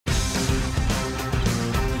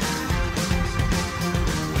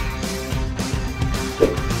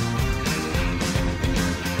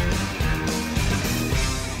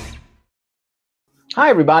Hi,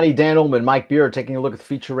 everybody. Dan Illman, Mike Beer, taking a look at the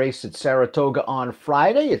feature race at Saratoga on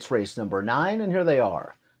Friday. It's race number 9, and here they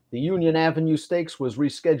are. The Union Avenue Stakes was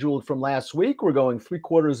rescheduled from last week. We're going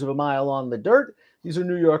 3/4 of a mile on the dirt. These are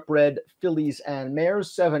New York bred fillies and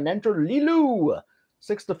mares. 7 enter. Lilu,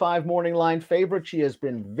 6-5 morning line favorite. She has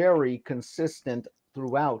been very consistent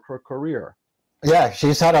throughout her career. Yeah,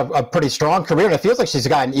 she's had a pretty strong career, and it feels like she's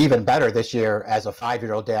gotten even better this year as a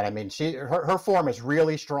 5-year-old. Dan, I mean, her form is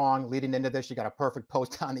really strong leading into this. She got a perfect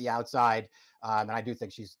post on the outside, and I do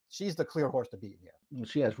think she's the clear horse to beat here.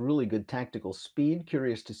 She has really good tactical speed.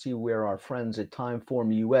 Curious to see where our friends at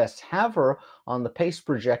Timeform US have her on the pace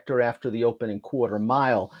projector after the opening quarter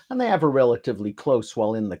mile, and they have her relatively close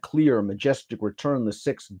while in the clear. Majestic Return, the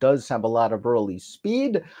 6, does have a lot of early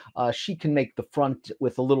speed. She can make the front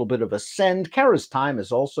with a little bit of a send. Kara's Time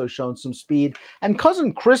has also shown some speed, and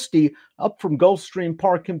Cousin Christie up from Gulfstream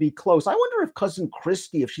Park can be close. I wonder if Cousin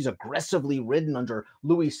Christie, if she's aggressively ridden under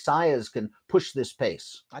Louis Saez, can push this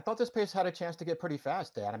pace. I thought this pace had a chance to get pretty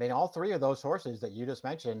fast, Dan. I mean, all 3 of those horses that you just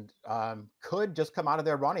mentioned could just come out of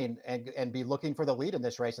their running and be looking for the lead in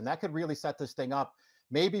this race, and that could really set this thing up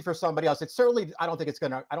maybe for somebody else. It's certainly, I don't think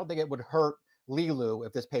it would hurt Lilu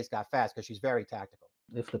if this pace got fast, because she's very tactical.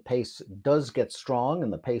 If the pace does get strong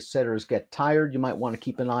and the pace setters get tired, you might want to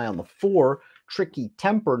keep an eye on the 4, Tricky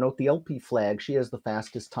Temper. Note the LP flag. She has the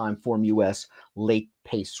fastest Timeform US late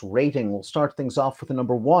pace rating. We'll start things off with the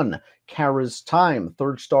number 1, Kara's Time.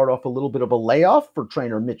 Third start off a little bit of a layoff for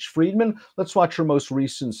trainer Mitch Friedman. Let's watch her most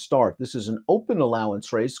recent start. This is an open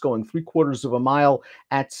allowance race going 3/4 of a mile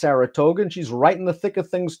at Saratoga, and she's right in the thick of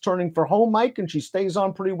things turning for home, Mike, and she stays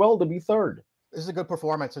on pretty well to be third. This is a good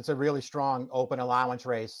performance. It's a really strong open allowance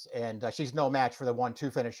race, and she's no match for the 1-2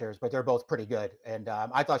 finishers, but they're both pretty good. And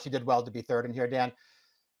I thought she did well to be third in here, Dan.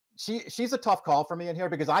 She's a tough call for me in here,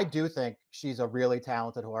 because I do think she's a really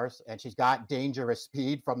talented horse, and she's got dangerous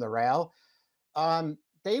speed from the rail.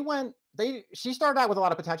 She started out with a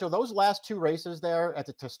lot of potential. Those last 2 races there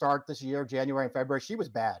to start this year, January and February, she was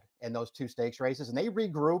bad in those 2 stakes races, and they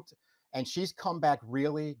regrouped, and she's come back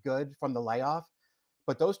really good from the layoff.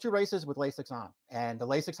 But those 2 races with Lasix on, and the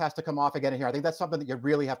Lasix has to come off again in here. I think that's something that you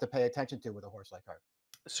really have to pay attention to with a horse like her.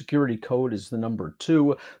 Security code is the number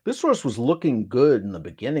 2. This horse was looking good in the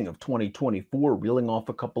beginning of 2024, reeling off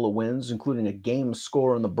a couple of wins, including a game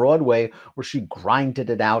score on the Broadway where she grinded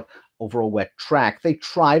it out over a wet track. They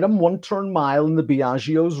tried them 1-turn mile in the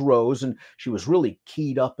Biagio's Rose, and she was really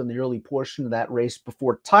keyed up in the early portion of that race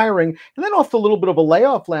before tiring. And then off a little bit of a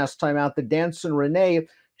layoff last time out, the Dancin' Renee,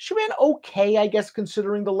 she ran okay, I guess,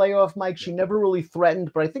 considering the layoff, Mike. She never really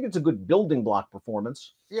threatened, but I think it's a good building block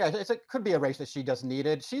performance. Yeah, it could be a race that she just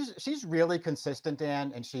needed. She's really consistent,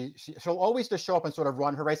 Dan, and she'll always just show up and sort of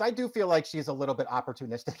run her race. I do feel like she's a little bit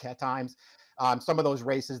opportunistic at times. Some of those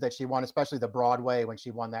races that she won, especially the Broadway when she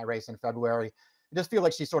won that race in February, I just feel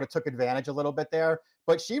like she sort of took advantage a little bit there.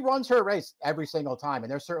 But she runs her race every single time, and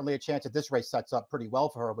there's certainly a chance that this race sets up pretty well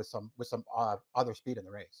for her with some other speed in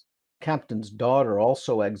the race. Captain's Daughter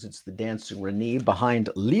also exits the Dancing Renee behind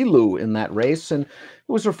Lilu in that race, and it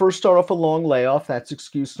was her first start off a long layoff. That's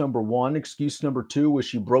excuse number 1. Excuse number 2 was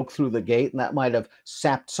she broke through the gate, and that might have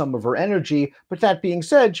sapped some of her energy. But that being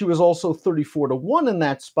said, she was also 34-1 in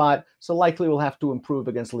that spot, so likely will have to improve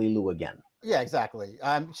against Lilu again. Yeah, exactly.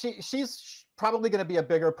 She's probably going to be a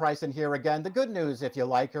bigger price in here again. The good news, if you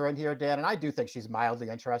like her in here, Dan, and I do think she's mildly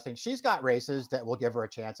interesting, she's got races that will give her a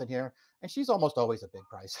chance in here, and she's almost always a big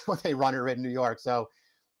price when they run her in New York. So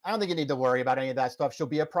I don't think you need to worry about any of that stuff. She'll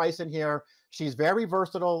be a price in here. She's very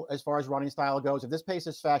versatile as far as running style goes. If this pace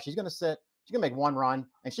is fast, she's going to sit. She's going to make 1 run,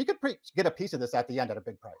 and she could get a piece of this at the end at a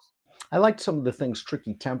big price. I liked some of the things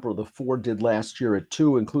Tricky Temper, the 4, did last year at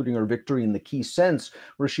 2, including her victory in the Key Sense,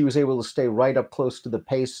 where she was able to stay right up close to the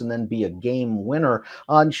pace and then be a game winner.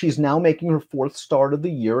 And she's now making her 4th start of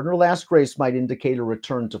the year, and her last race might indicate a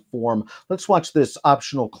return to form. Let's watch this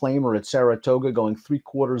optional claimer at Saratoga going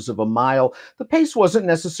 3/4 of a mile. The pace wasn't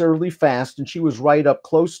necessarily fast, and she was right up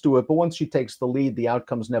close to it, but once she takes the lead, the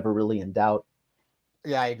outcome's never really in doubt.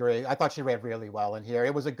 Yeah, I agree. I thought she ran really well in here.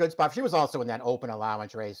 It was a good spot. She was also in that open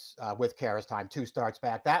allowance race with Kara's Time, 2 starts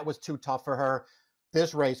back. That was too tough for her.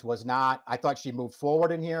 This race was not. I thought she moved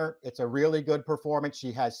forward in here. It's a really good performance.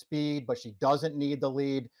 She has speed, but she doesn't need the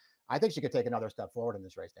lead. I think she could take another step forward in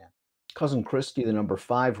this race, Dan. Cousin Christie, the number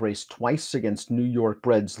 5, raced twice against New York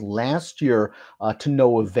breds last year to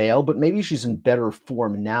no avail, but maybe she's in better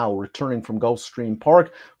form now, returning from Gulfstream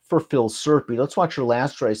Park for Phil Serpy. Let's watch her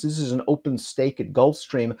last race. This is an open stake at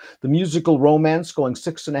Gulfstream. The Musical Romance going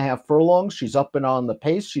 6.5 furlongs. She's up and on the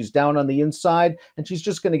pace. She's down on the inside, and she's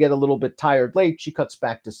just going to get a little bit tired late. She cuts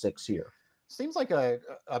back to 6 here. Seems like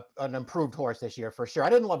an improved horse this year for sure. I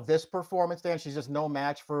didn't love this performance, Dan. She's just no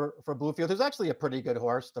match for Bluefield, who's actually a pretty good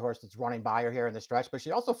horse, the horse that's running by her here in the stretch. But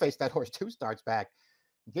she also faced that horse 2 starts back,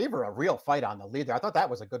 gave her a real fight on the lead there. I thought that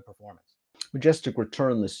was a good performance. Majestic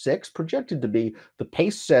Return, the six, projected to be the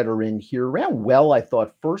pace setter in here. Ran well, I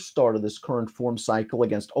thought, first start of this current form cycle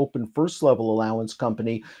against Open First Level Allowance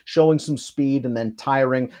Company, showing some speed and then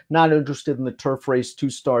tiring. Not interested in the turf race, 2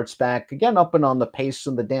 starts back. Again, up and on the pace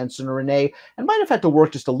in the Dancing Renee, and might have had to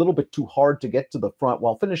work just a little bit too hard to get to the front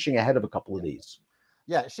while finishing ahead of a couple of these.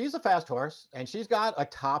 Yeah, she's a fast horse, and she's got a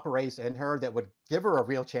top race in her that would give her a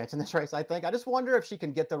real chance in this race, I think. I just wonder if she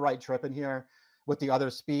can get the right trip in here with the other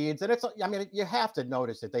speeds. And I mean, you have to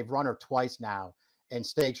notice that they've run her twice now in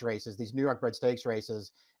stakes races, these New York bred stakes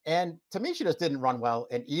races. And to me, she just didn't run well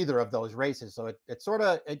in either of those races. So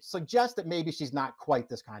it suggests that maybe she's not quite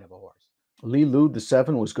this kind of a horse. Lee Lu, the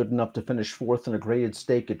seven, was good enough to finish fourth in a graded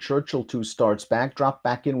stake at Churchill, 2 starts back, dropped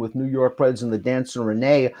back in with New York Reds in the Dancer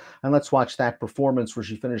Renee. And let's watch that performance where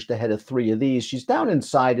she finished ahead of 3 of these. She's down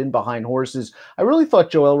inside, in behind horses. I really thought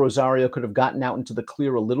Joel Rosario could have gotten out into the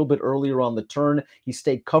clear a little bit earlier on the turn. He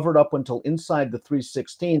stayed covered up until inside the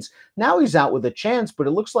 3/16. Now he's out with a chance, but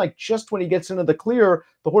it looks like just when he gets into the clear,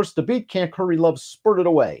 the horse to beat, Can't Hurry Love, spurted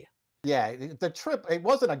away. Yeah, the trip, it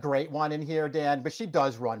wasn't a great one in here, Dan, but she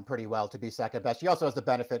does run pretty well to be second best. She also has the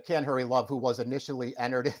benefit, Can Hurry Love, who was initially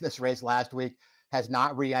entered in this race last week, has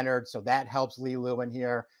not re-entered, so that helps Lee Lu in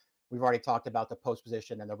here. We've already talked about the post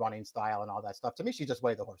position and the running style and all that stuff. To me, she's just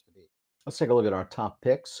way the horse to beat. Let's take a look at our top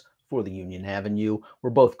picks for the Union Avenue.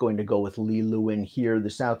 We're both going to go with Lee Lu in here.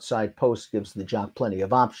 This outside post gives the jock plenty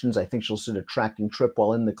of options. I think she'll sit a tracking trip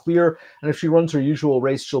while in the clear, and if she runs her usual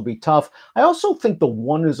race, she'll be tough. I also think the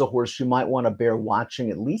one is a horse you might want to bear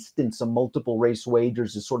watching, at least in some multiple race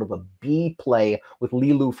wagers, is sort of a B play, with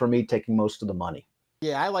Lee Lu for me taking most of the money.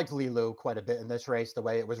 Yeah, I liked Lee Lu quite a bit in this race, the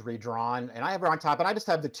way it was redrawn, and I have her on top, and I just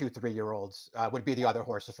have the 2 3-year-olds would be the other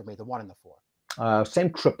horses for me, the 1 and the 4.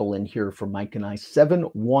 Same triple in here for Mike and I, 7,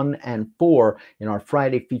 1, and 4 in our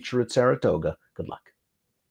Friday feature at Saratoga. Good luck.